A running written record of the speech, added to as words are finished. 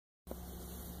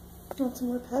Want some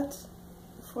more pets?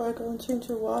 Before I go and change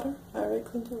your water? I already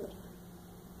cleaned your litter.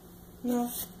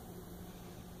 No?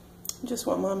 You just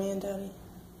want mommy and daddy?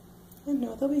 I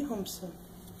know, they'll be home soon.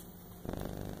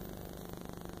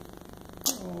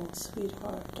 Oh,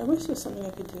 sweetheart. I wish there was something I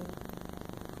could do.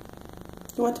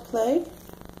 You want to play?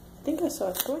 I think I saw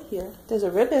a toy here. There's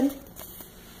a ribbon.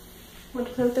 Want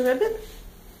to play with the ribbon?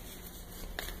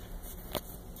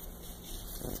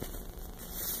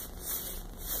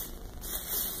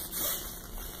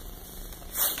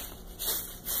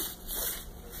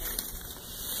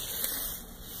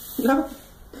 No?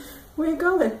 Where are you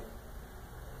going?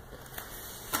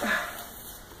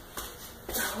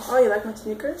 Oh, you like my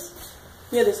sneakers?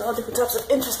 Yeah, there's all different types of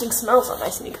interesting smells on my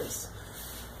sneakers.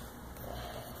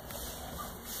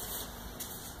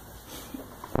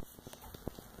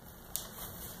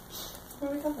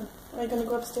 Where are we going? Are you going to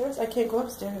go upstairs? I can't go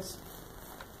upstairs.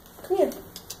 Come here.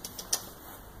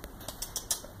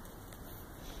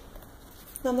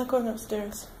 No, I'm not going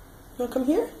upstairs. You want to come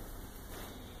here?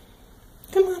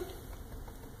 Come on.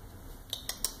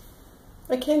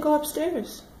 I can't go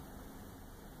upstairs.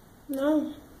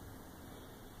 No.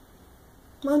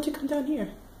 Why don't you come down here?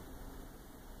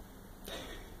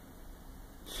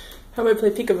 How about I play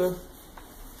peekaboo?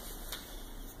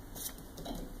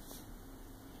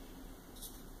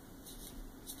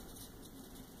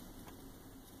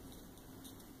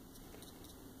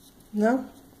 No?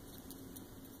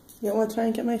 You don't want to try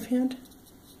and get my hand?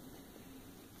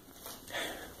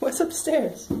 What's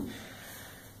upstairs? Come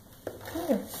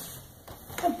here.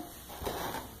 Come.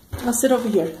 I'll sit over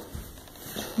here.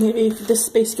 Maybe if this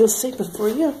space feels safer for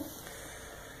you.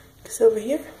 Sit over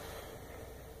here.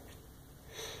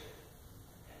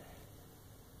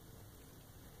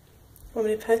 Want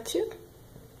me to pet you?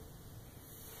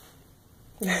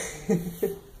 You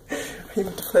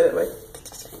want to play that way?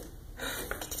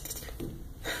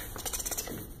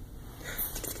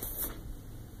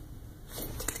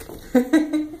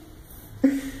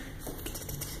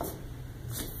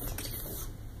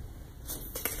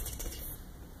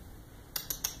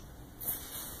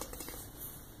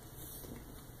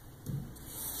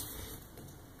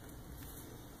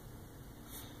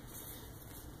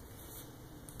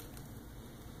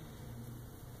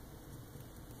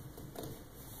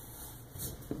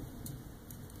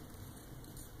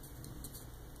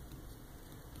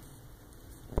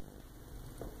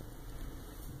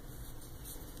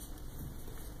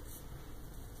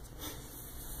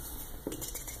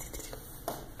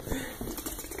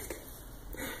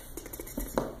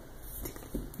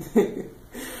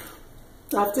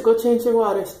 I have to go change your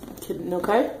water, kitten,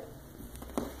 okay?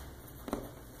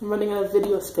 I'm running out of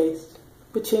video space.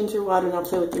 But change your water and I'll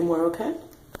play with you more, okay?